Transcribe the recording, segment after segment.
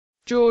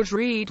George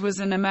Read was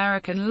an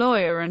American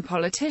lawyer and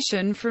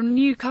politician from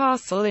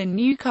Newcastle in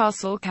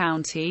Newcastle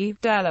County,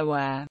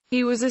 Delaware.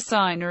 He was a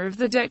signer of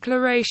the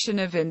Declaration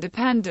of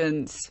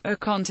Independence, a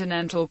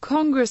Continental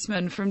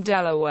Congressman from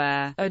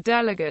Delaware, a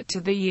delegate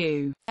to the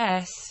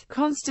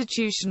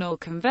U.S.Constitutional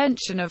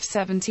Convention of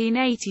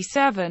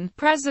 1787,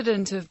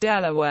 President of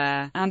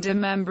Delaware, and a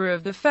member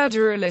of the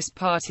Federalist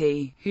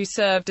Party, who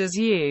served as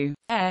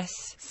U.S.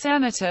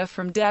 Senator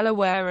from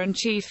Delaware and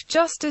Chief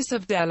Justice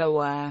of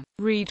Delaware.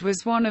 Read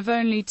was one of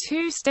only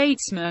two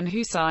statesmen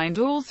who signed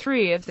all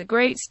three of the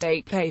great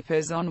state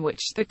papers on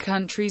which the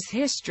country's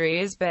history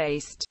is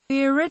based: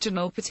 the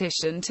original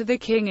petition to the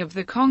King of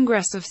the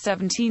Congress of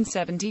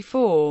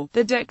 1774,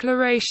 the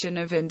Declaration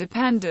of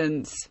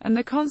Independence, and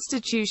the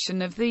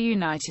Constitution of the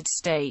United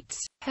States.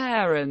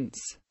 Parents: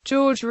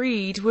 George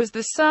Read was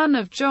the son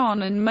of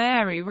John and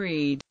Mary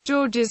Read.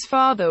 George's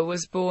father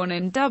was born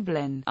in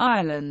Dublin,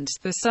 Ireland,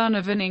 the son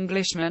of an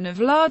Englishman of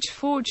large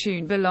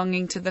fortune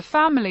belonging to the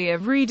family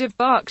of Read of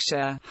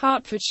Berkshire,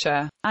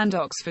 Hertfordshire, and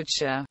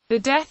Oxfordshire. The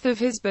death of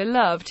his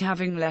beloved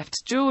having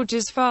left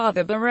George's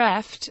father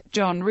bereft,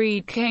 John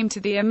Read came to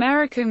the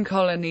American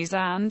colonies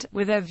and,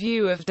 with a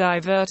view of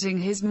diverting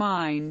his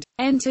mind,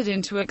 entered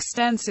into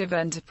extensive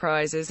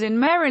enterprises in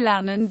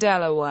Maryland and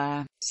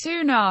Delaware.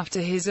 Soon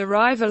after his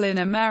arrival in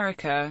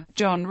America,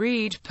 John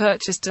Read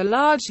purchased a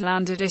large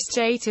landed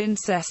estate in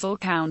Cecil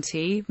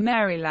County,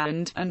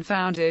 Maryland, and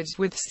founded,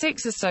 with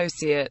 6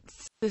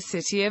 associates, the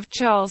city of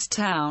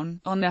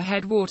Charlestown, on the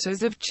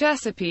headwaters of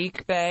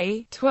Chesapeake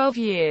Bay, 12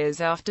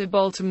 years after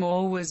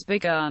Baltimore was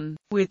begun,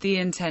 with the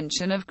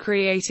intention of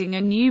creating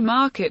a new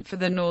market for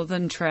the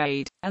northern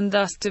trade, and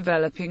thus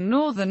developing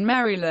northern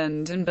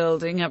Maryland and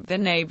building up the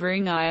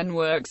neighboring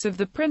ironworks of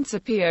the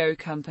Principio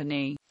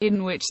Company,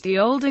 in which the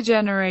older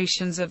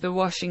generations of the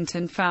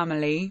Washington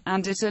family,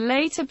 and at a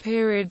later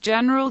period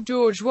General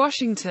George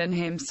Washington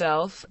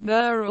himself,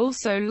 were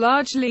also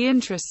largely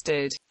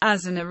interested.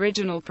 As an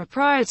original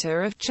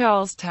proprietor of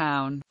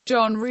Charlestown,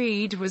 John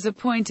Read was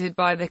appointed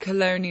by the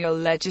colonial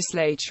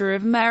legislature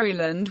of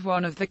Maryland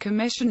one of the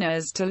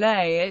commissioners to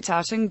lay it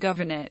out and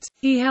govern it.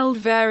 He held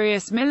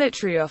various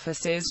military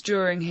offices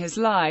during his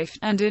life,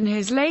 and in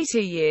his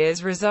later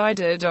years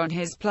resided on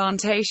his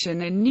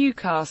plantation in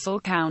Newcastle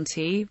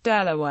County,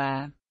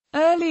 Delaware.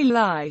 Early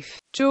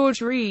life: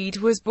 George Read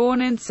was born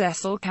in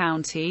Cecil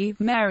County,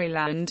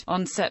 Maryland,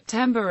 on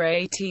September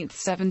 18,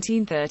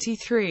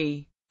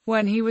 1733.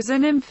 When he was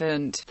an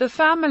infant, the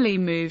family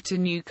moved to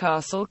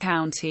Newcastle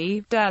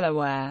County,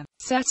 Delaware,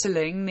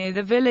 settling near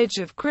the village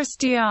of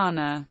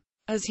Christiana.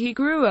 As he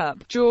grew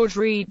up, George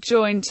Read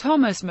joined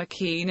Thomas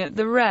McKean at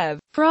the Rev.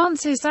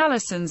 Francis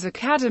Allison's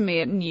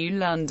Academy at New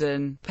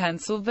London,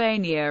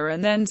 Pennsylvania,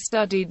 and then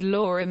studied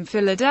law in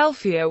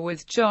Philadelphia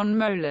with John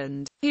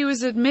Moland. He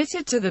was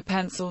admitted to the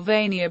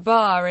Pennsylvania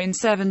bar in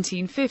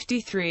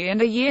 1753,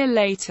 and a year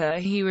later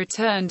he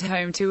returned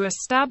home to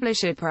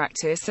establish a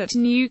practice at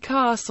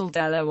Newcastle,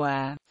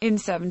 Delaware. In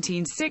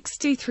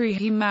 1763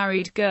 he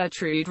married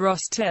Gertrude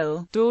Ross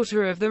Till,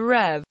 daughter of the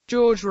Rev.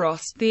 George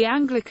Ross, the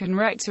Anglican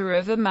rector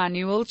of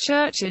Emmanuel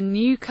Church in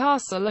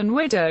Newcastle and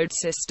widowed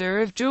sister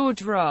of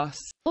George Ross,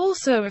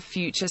 also a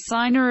future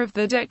signer of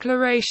the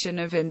Declaration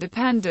of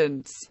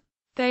Independence.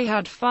 They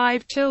had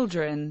 5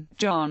 children: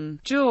 John,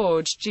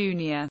 George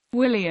Jr.,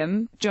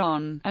 William,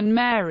 John, and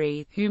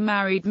Mary, who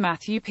married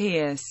Matthew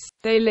Pierce.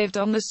 They lived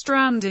on the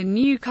Strand in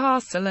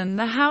Newcastle, and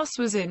the house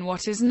was in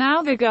what is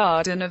now the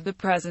garden of the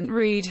present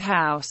Read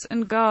House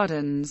and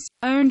Gardens,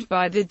 owned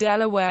by the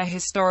Delaware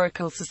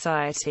Historical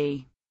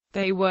Society.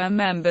 They were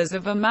members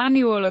of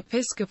Emmanuel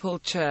Episcopal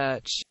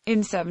Church. In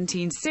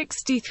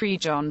 1763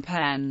 John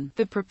Penn,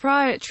 the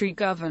proprietary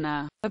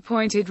governor,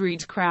 appointed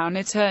Read Crown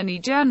Attorney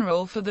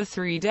General for the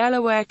 3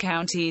 Delaware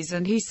counties,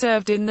 and he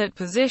served in that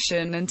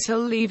position until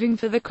leaving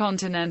for the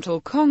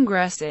Continental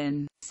Congress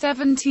in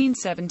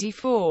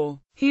 1774.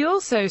 He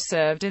also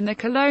served in the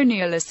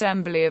Colonial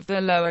Assembly of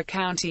the Lower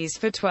Counties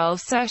for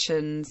 12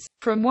 sessions,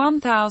 from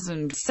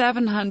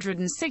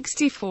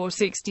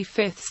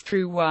 1764-65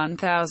 through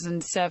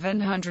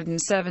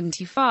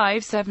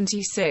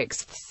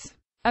 1775-76.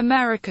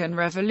 American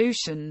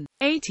Revolution.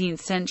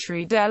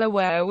 18th-century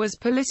Delaware was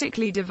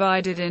politically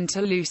divided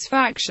into loose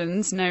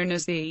factions known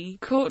as the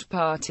Court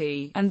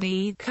Party and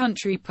the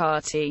Country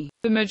Party.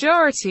 The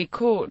majority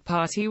Court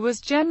Party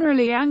was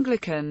generally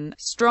Anglican,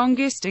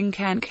 strongest in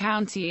Kent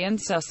County and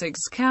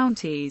Sussex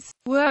counties,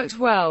 worked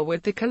well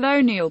with the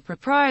colonial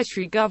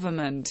proprietary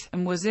government,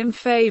 and was in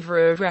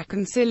favor of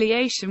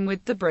reconciliation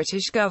with the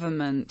British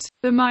government.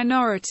 The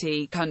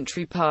minority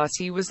Country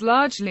Party was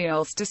largely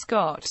Ulster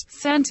Scot,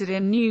 centered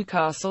in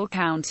Newcastle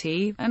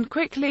County, and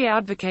quickly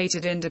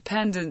advocated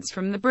independence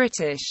from the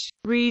British.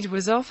 Read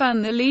was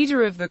often the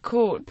leader of the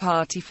Court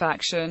Party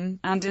faction,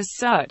 and as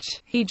such,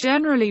 he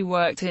generally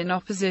worked in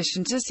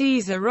opposition to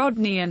Caesar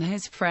Rodney and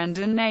his friend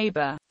and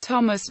neighbor,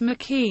 Thomas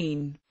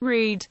McKean.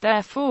 Reed,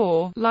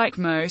 therefore, like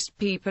most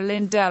people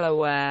in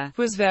Delaware,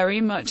 was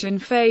very much in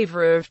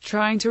favor of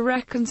trying to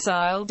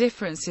reconcile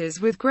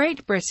differences with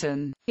Great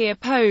Britain. He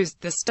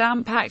opposed the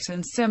Stamp Act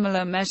and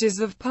similar measures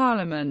of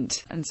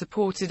Parliament, and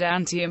supported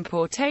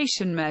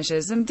anti-importation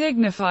measures and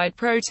dignified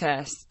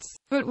protests,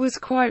 but was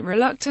quite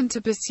reluctant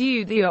to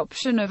pursue the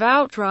option of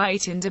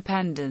outright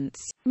independence.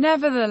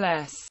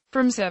 Nevertheless,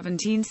 from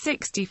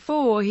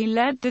 1764 he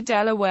led the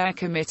Delaware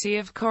Committee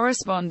of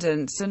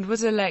Correspondence and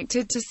was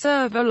elected to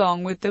serve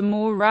along with the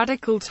more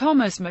radical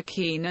Thomas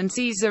McKean and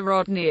Caesar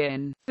Rodney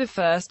in the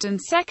First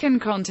and Second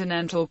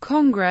Continental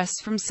Congress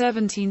from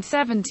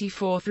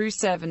 1774 through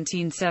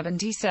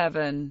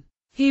 1777.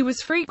 He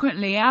was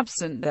frequently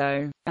absent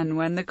though, and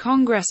when the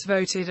Congress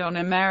voted on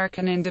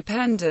American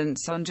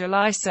independence on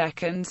July 2,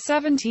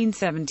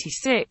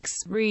 1776,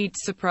 Reed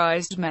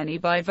surprised many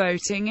by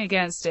voting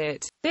against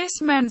it.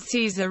 This meant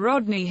Caesar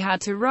Rodney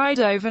had to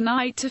ride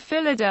overnight to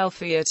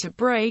Philadelphia to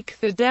break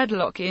the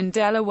deadlock in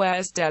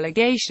Delaware's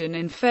delegation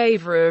in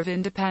favor of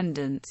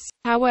independence.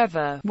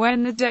 However,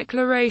 when the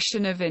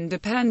Declaration of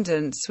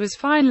Independence was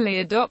finally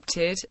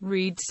adopted,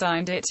 Reed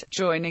signed it,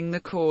 joining the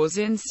cause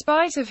in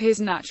spite of his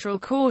natural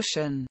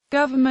caution.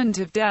 Government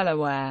of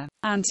Delaware.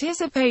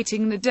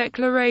 Anticipating the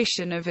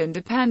Declaration of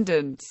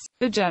Independence,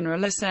 the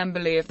General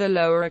Assembly of the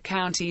Lower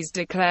Counties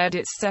declared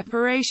its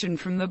separation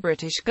from the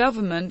British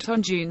government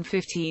on June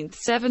 15,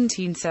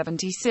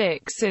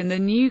 1776 in the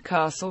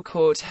Newcastle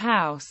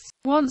Courthouse.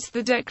 Once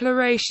the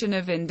Declaration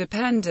of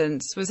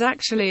Independence was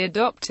actually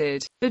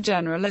adopted, the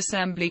General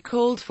Assembly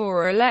called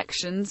for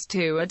elections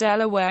to a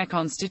Delaware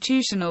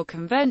Constitutional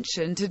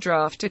Convention to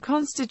draft a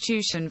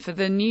constitution for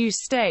the new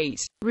state.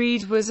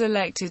 Reed was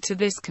elected to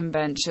this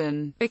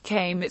convention,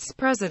 became its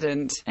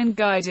president, and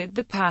guided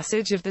the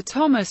passage of the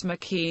Thomas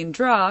McKean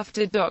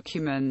drafted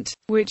document,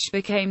 which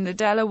became the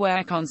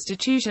Delaware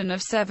Constitution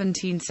of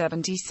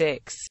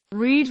 1776.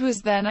 Reed was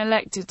then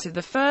elected to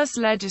the first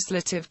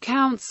Legislative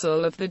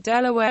Council of the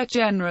Delaware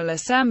General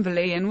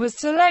Assembly and was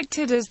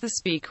selected as the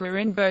Speaker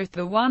in both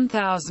the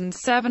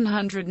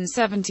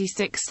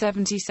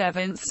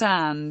 1776-77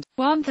 and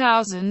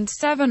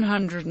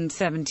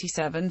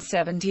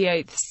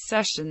 1777-78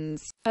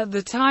 sessions. At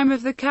the time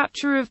of the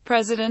capture of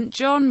President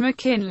John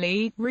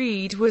McKinley,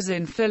 Reed was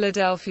in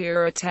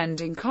Philadelphia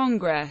attending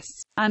Congress,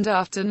 and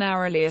after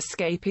narrowly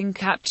escaping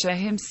capture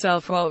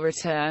himself while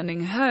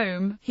returning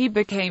home, he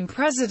became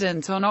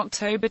president on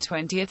October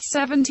 20,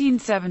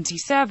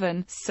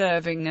 1777,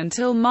 serving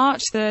until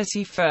March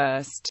 31,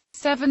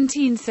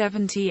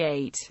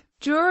 1778.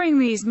 During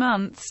these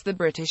months the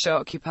British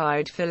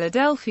occupied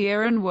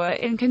Philadelphia and were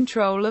in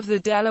control of the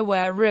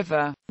Delaware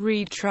River.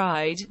 Reed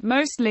tried,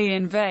 mostly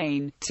in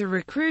vain, to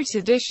recruit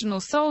additional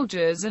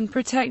soldiers and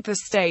protect the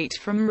state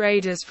from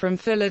raiders from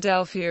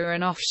Philadelphia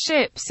and off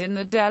ships in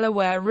the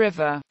Delaware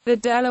River. The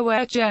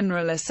Delaware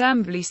General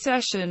Assembly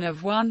session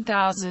of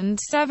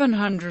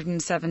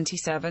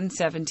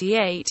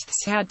 1777-78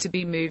 had to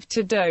be moved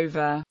to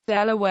Dover,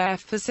 Delaware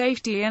for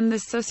safety, and the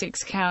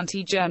Sussex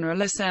County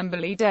General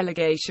Assembly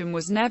delegation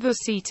was never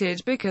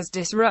seated because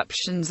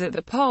disruptions at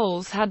the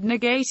polls had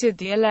negated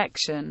the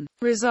election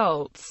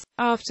results.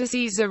 After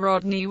Caesar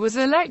Rodney was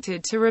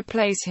elected to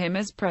replace him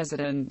as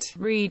president,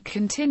 Reed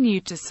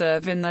continued to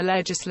serve in the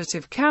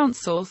Legislative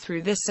Council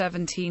through the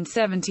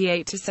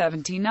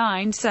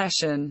 1778-79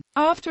 session.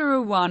 After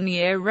a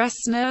one-year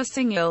rest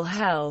nursing ill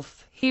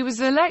health, he was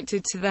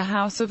elected to the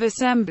House of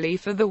Assembly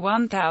for the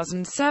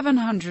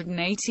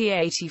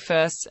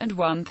 1780-81st and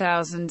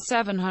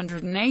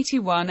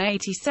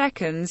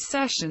 1781-82nd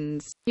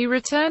sessions. He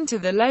returned to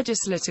the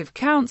Legislative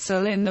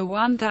Council in the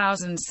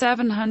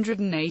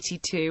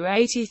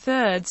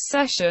 1782-83rd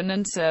session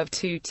and served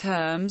 2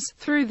 terms,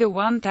 through the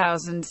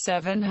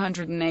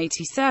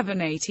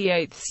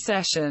 1787-88th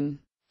session.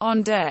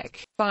 On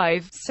Dec.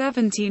 5,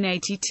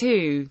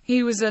 1782,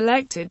 he was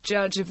elected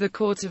judge of the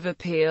Court of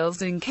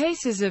Appeals in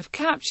cases of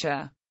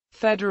capture,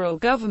 federal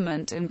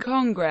government and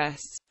Congress.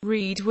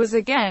 Reed was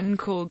again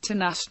called to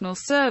national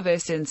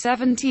service in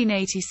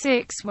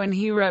 1786 when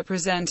he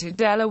represented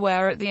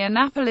Delaware at the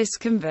Annapolis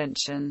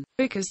Convention.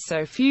 Because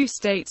so few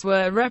states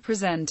were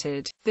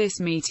represented, this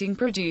meeting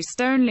produced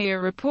only a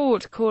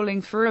report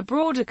calling for a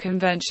broader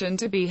convention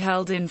to be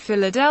held in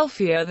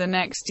Philadelphia the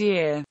next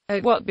year.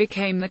 At what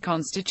became the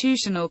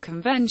Constitutional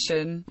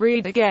Convention,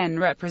 Reed again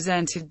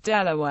represented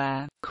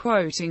Delaware.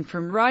 Quoting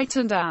from Wright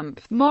and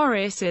Amp.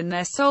 Morris in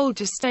their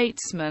Soldier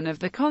Statesman of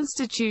the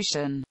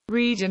Constitution,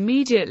 Reed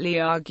immediately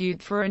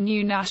argued for a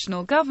new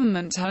national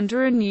government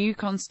under a new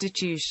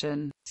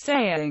constitution,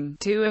 saying,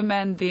 to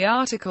amend the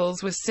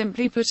articles was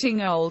simply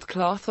putting old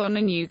cloth on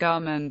a new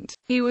garment.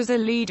 He was a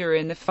leader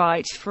in the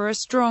fight for a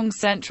strong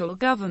central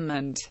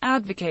government,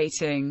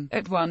 advocating,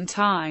 at one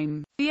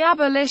time, the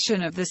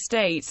abolition of the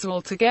states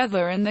altogether.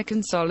 together in the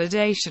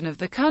consolidation of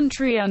the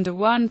country under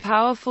one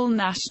powerful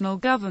national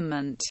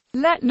government.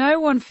 "Let no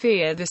one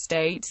fear the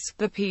states,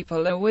 the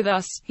people are with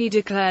us," he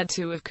declared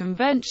to a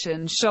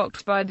convention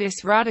shocked by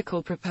this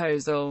radical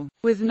proposal.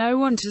 With no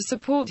one to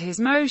support his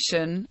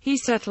motion, he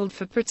settled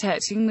for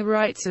protecting the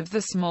rights of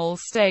the small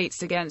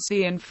states against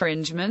the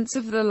infringements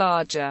of the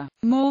larger,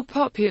 more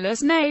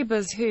populous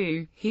neighbors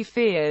who, he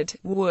feared,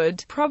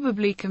 would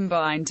probably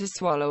combine to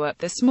swallow up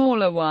the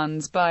smaller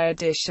ones by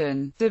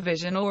addition,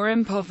 division or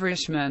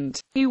impoverishment.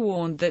 He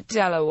warned that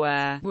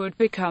Delaware would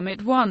become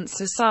at once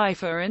a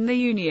cipher in the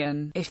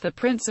Union if the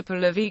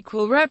principle of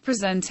equal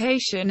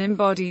representation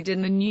embodied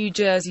in the New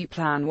Jersey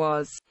Plan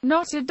was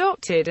not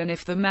adopted and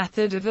if the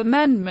method of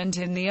amendment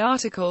in the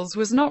Articles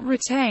was not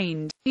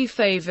retained. He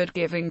favored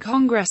giving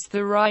Congress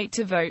the right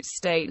to vote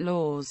state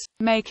laws,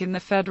 making the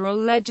federal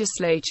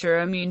legislature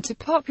immune to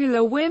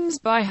popular whims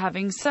by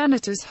having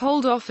senators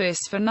hold office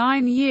for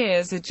 9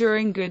 years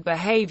during good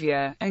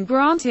behavior, and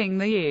granting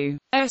the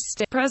U.S.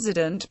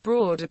 President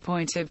broad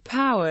appointive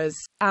powers.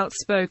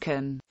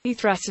 Outspoken, he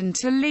threatened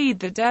to lead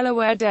the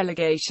Delaware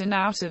delegation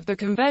out of the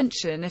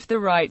convention if the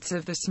rights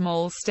of the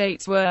small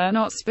states were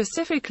not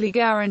specifically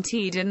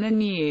guaranteed in the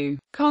new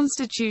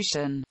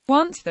Constitution.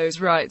 Once those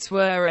rights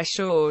were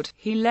assured,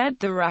 he led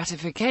the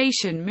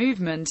ratification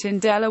movement in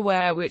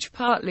Delaware, which,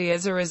 partly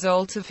as a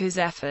result of his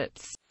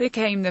efforts,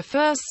 became the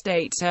first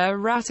state to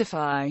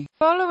ratify.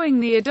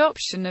 Following the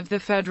adoption of the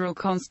Federal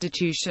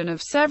Constitution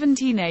of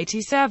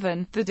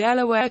 1787, the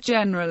Delaware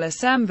General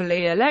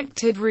Assembly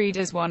elected Reed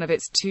as one of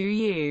its 2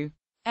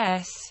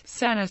 U.S.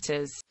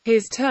 Senators.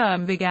 His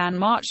term began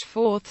March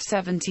 4,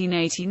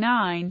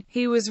 1789.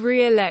 He was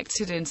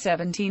re-elected in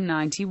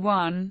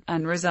 1791,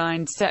 and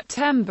resigned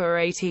September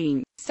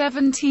 18,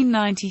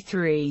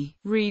 1793.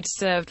 Reed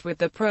served with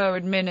the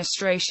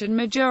pro-administration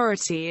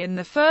majority in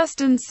the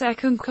first and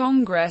second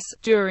Congress,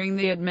 during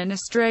the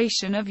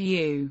administration of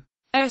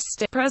U.S.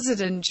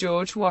 President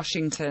George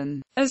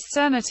Washington. As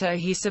senator,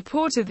 he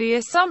supported the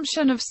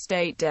assumption of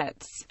state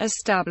debts,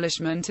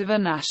 establishment of a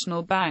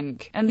national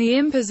bank, and the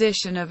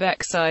imposition of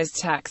excise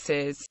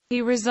taxes.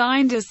 He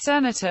resigned as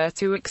senator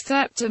to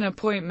accept an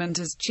appointment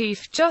as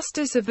Chief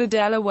Justice of the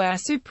Delaware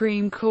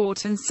Supreme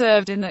Court and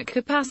served in that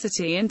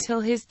capacity until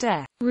his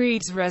death.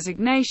 Reed's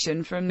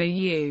resignation from the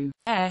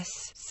U.S.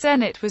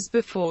 Senate was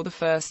before the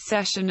first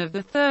session of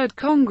the Third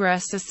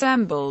Congress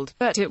assembled,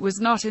 but it was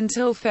not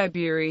until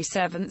February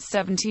 7,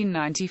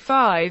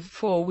 1795,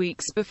 4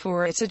 weeks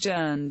before it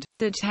adjourned,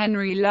 that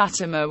Henry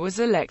Latimer was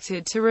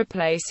elected to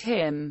replace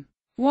him.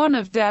 One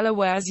of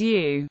Delaware's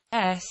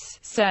U.S.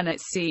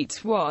 Senate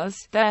seats was,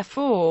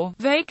 therefore,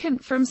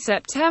 vacant from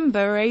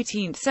September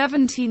 18,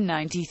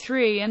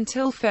 1793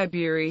 until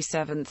February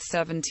 7,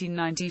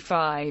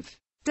 1795.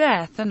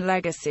 Death and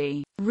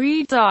legacy.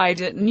 Reed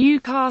died at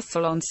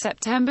Newcastle on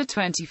September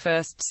 21,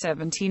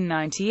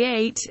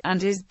 1798,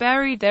 and is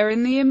buried there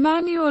in the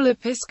Emmanuel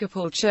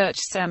Episcopal Church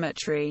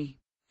Cemetery.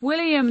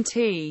 William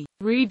T.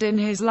 Reed in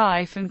his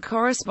life and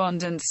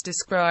correspondence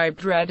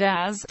described Reed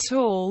as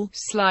tall,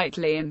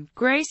 slightly and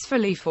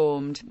gracefully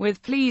formed,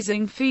 with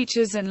pleasing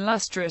features and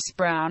lustrous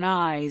brown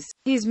eyes.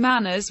 His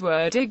manners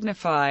were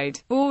dignified,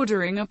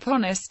 bordering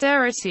upon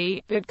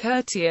austerity, but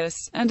courteous,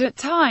 and at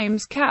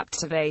times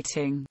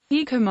captivating.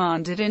 He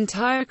commanded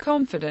entire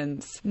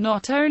confidence,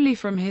 not only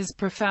from his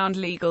profound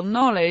legal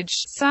knowledge,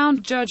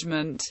 sound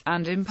judgment,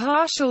 and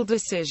impartial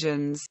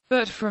decisions,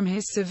 but from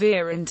his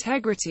severe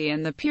integrity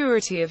and the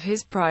purity of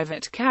his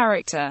private character.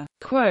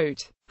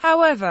 Quote,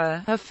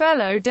 however, a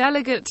fellow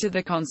delegate to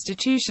the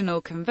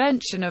Constitutional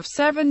Convention of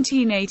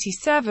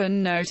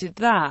 1787 noted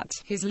that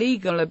his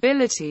legal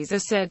abilities are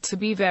said to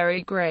be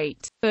very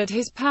great, but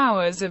his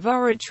powers of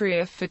oratory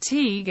are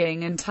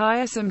fatiguing and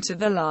tiresome to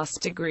the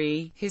last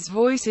degree. His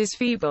voice is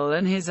feeble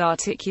and his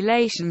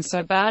articulation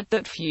so bad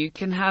that few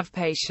can have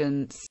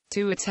patience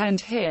to attend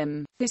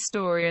him.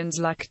 Historians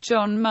like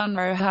John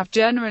Munro have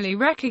generally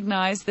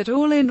recognized that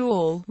all in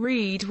all,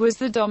 Reed was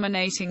the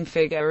dominating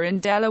figure in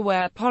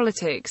Delaware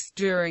politics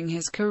during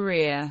his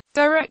career,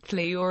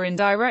 directly or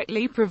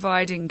indirectly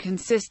providing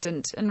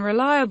consistent and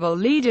reliable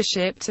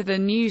leadership to the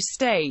new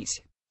state.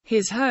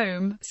 His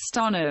home,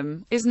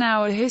 Stoneham, is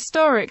now a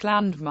historic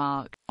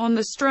landmark. On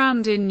the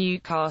Strand in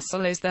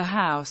Newcastle is the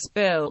house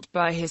built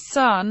by his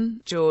son,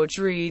 George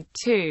Reed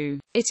II.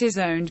 It is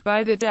owned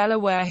by the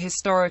Delaware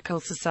Historical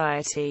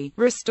Society,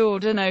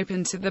 restored and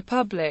open to the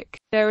public.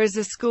 There is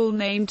a school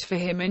named for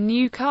him in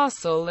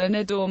Newcastle and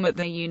a dorm at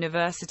the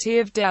University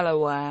of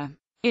Delaware.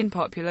 In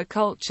popular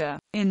culture,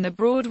 in the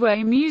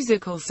Broadway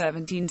musical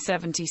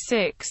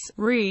 1776,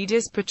 Reed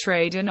is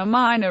portrayed in a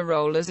minor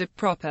role as a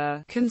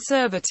proper,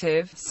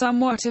 conservative,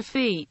 somewhat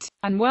effete,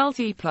 and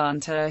wealthy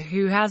planter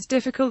who has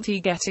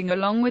difficulty getting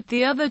along with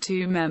the other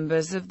 2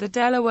 members of the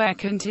Delaware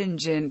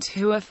contingent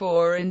who are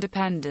for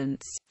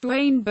independence.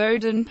 Dwayne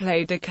Bowden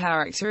played the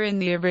character in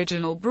the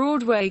original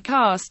Broadway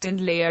cast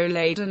and Leo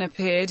Layden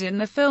appeared in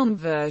the film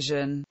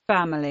version.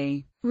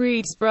 Family.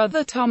 Reed's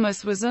brother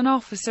Thomas was an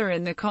officer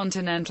in the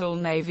Continental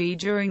Navy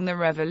during the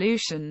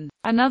Revolution.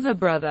 Another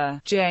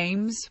brother,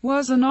 James,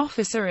 was an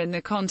officer in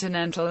the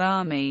Continental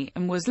Army,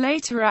 and was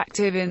later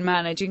active in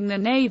managing the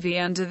Navy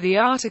under the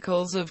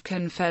Articles of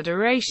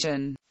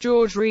Confederation.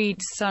 George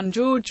Reed's son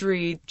George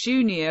Reed,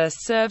 Jr.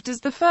 served as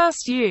the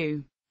first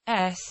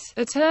U.S.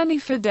 Attorney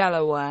for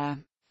Delaware.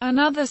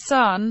 Another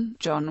son,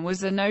 John,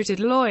 was a noted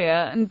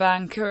lawyer and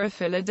banker of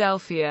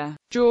Philadelphia.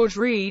 George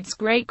Reed's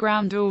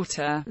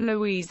great-granddaughter,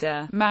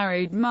 Louisa,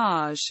 married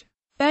Marge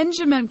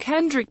Benjamin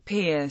Kendrick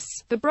Pierce,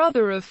 the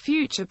brother of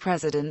future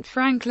President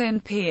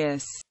Franklin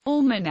Pierce.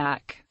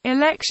 Almanac.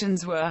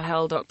 Elections were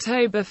held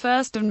October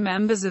 1 and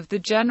members of the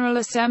General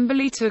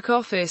Assembly took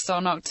office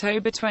on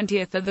October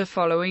 20 of the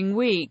following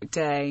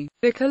weekday.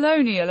 The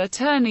colonial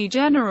attorney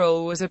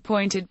general was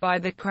appointed by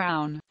the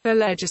Crown. The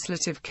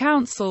Legislative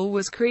Council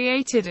was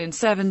created in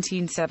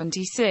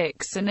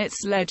 1776 and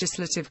its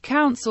legislative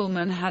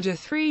councilman had a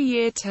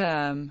 3-year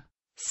term.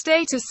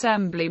 State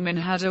assemblymen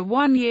had a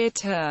 1-year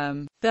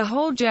term. The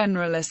whole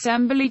General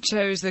Assembly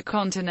chose the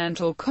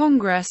Continental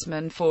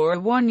Congressman for a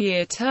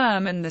 1-year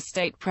term and the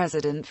state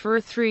president for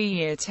a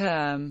 3-year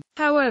term.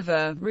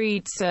 However,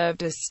 Reed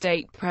served as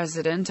state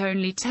president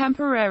only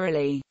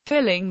temporarily,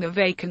 filling the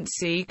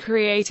vacancy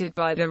created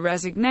by the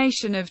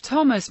resignation of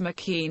Thomas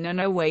McKean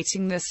and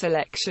awaiting the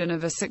selection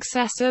of a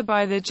successor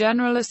by the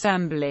General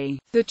Assembly.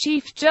 The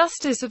Chief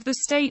Justice of the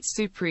state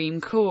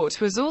Supreme Court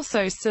was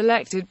also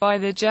selected by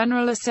the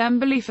General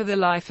Assembly for the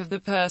life of the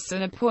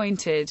person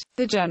appointed.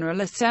 The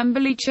General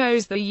Assembly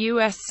chose the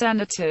U.S.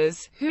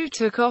 Senators, who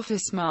took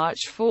office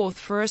March 4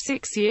 for a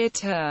 6-year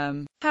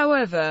term.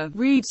 However,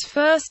 Reed's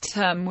first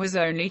term was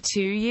only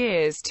 2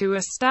 years to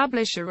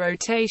establish a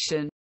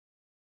rotation.